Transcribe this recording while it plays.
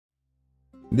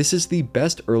This is the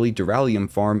best early Deralium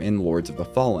farm in Lords of the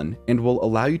Fallen, and will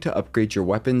allow you to upgrade your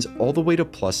weapons all the way to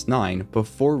 +9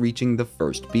 before reaching the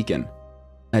first beacon.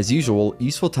 As usual,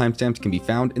 useful timestamps can be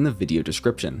found in the video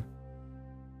description.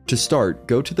 To start,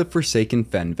 go to the Forsaken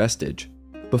Fen Vestige.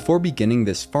 Before beginning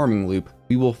this farming loop,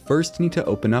 we will first need to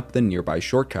open up the nearby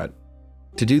shortcut.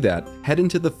 To do that, head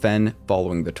into the fen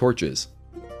following the torches.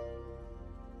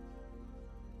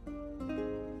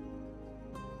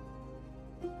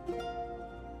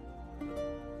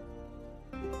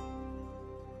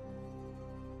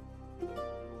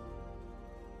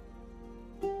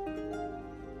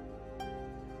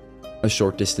 A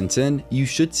short distance in, you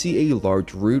should see a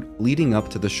large route leading up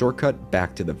to the shortcut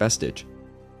back to the vestige.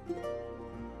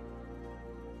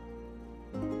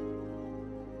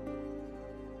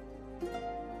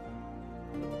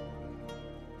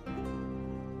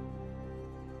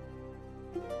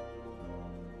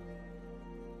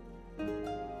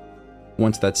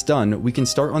 Once that's done, we can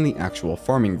start on the actual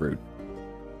farming route.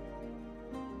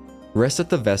 Rest at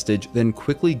the vestige, then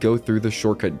quickly go through the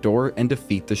shortcut door and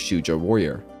defeat the Shuja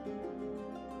warrior.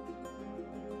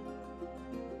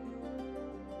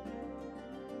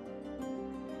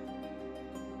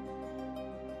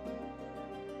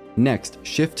 Next,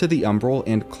 shift to the umbral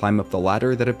and climb up the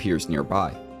ladder that appears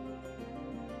nearby.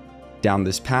 Down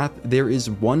this path, there is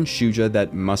one Shuja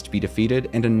that must be defeated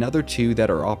and another two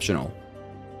that are optional.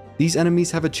 These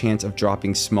enemies have a chance of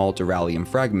dropping small Deralium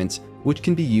fragments, which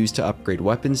can be used to upgrade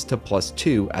weapons to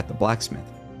 +2 at the blacksmith.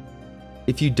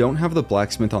 If you don't have the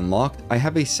blacksmith unlocked, I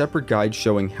have a separate guide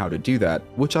showing how to do that,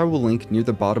 which I will link near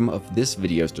the bottom of this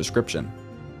video's description.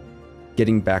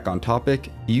 Getting back on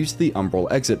topic, use the umbral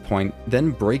exit point,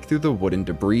 then break through the wooden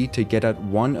debris to get at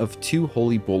one of two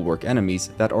holy bulwark enemies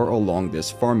that are along this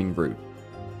farming route.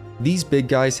 These big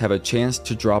guys have a chance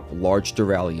to drop large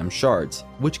Deralium shards,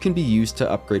 which can be used to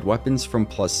upgrade weapons from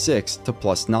 +6 to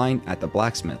 +9 at the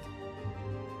blacksmith.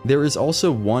 There is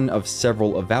also one of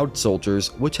several avowed soldiers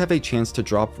which have a chance to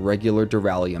drop regular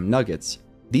Deralium nuggets.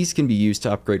 These can be used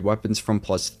to upgrade weapons from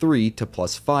 +3 to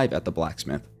 +5 at the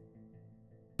blacksmith.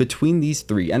 Between these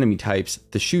three enemy types,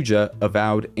 the Shuja,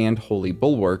 Avowed, and Holy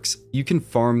Bulwarks, you can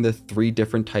farm the 3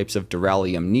 different types of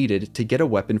Deralium needed to get a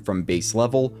weapon from base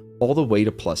level all the way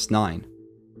to +9.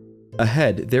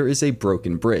 Ahead, there is a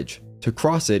broken bridge. To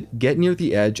cross it, get near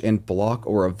the edge and block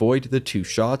or avoid the 2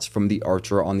 shots from the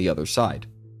archer on the other side.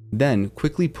 Then,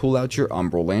 quickly pull out your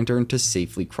umbral lantern to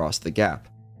safely cross the gap.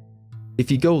 If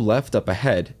you go left up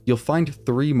ahead, you'll find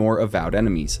 3 more Avowed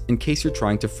enemies in case you're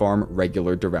trying to farm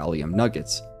regular Deralium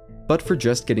nuggets. But for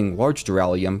just getting large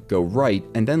Deralium, go right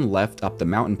and then left up the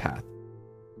mountain path.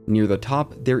 Near the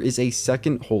top, there is a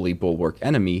second Holy Bulwark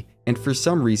enemy, and for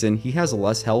some reason he has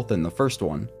less health than the first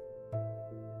one.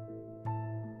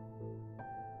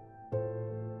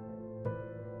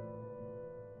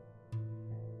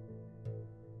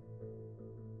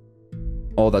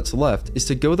 All that's left is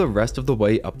to go the rest of the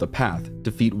way up the path,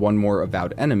 defeat one more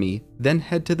Avowed enemy, then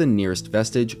head to the nearest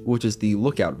vestige, which is the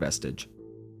Lookout Vestige.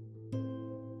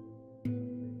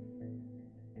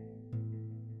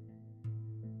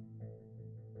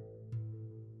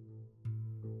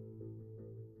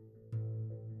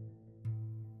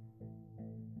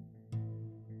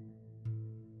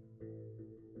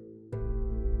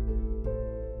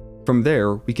 From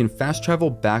there, we can fast travel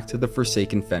back to the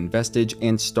Forsaken Fen Vestige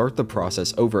and start the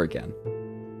process over again.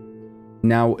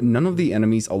 Now, none of the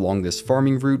enemies along this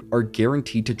farming route are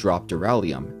guaranteed to drop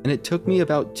Deralium, and it took me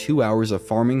about 2 hours of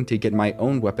farming to get my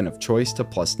own weapon of choice to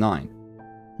 +9.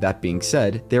 That being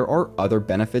said, there are other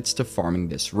benefits to farming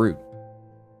this route.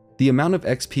 The amount of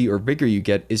XP or Vigor you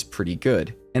get is pretty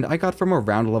good, and I got from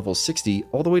around level 60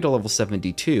 all the way to level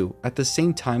 72 at the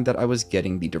same time that I was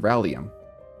getting the Deralium.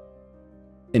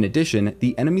 In addition,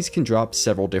 the enemies can drop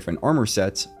several different armor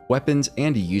sets, weapons,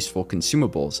 and useful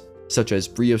consumables, such as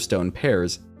Briostone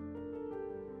pears,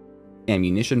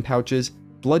 ammunition pouches,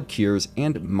 blood cures,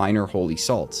 and minor holy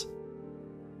salts.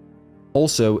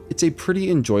 Also, it's a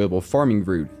pretty enjoyable farming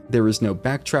route. There is no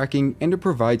backtracking, and it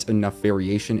provides enough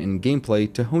variation in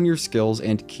gameplay to hone your skills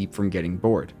and keep from getting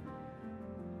bored.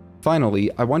 Finally,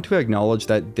 I want to acknowledge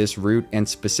that this route, and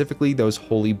specifically those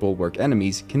Holy Bulwark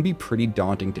enemies, can be pretty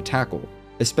daunting to tackle,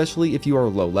 especially if you are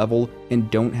low level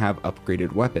and don't have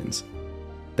upgraded weapons.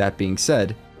 That being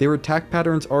said, their attack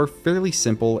patterns are fairly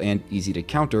simple and easy to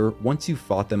counter once you've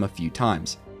fought them a few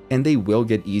times, and they will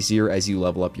get easier as you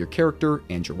level up your character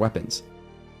and your weapons.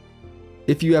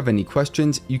 If you have any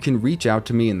questions, you can reach out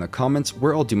to me in the comments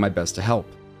where I'll do my best to help.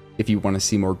 If you want to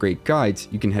see more great guides,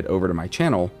 you can head over to my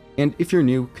channel, and if you're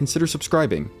new, consider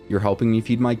subscribing. You're helping me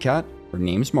feed my cat. Her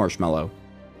name's Marshmallow.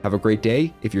 Have a great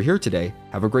day. If you're here today,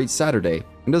 have a great Saturday.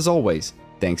 And as always,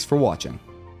 thanks for watching.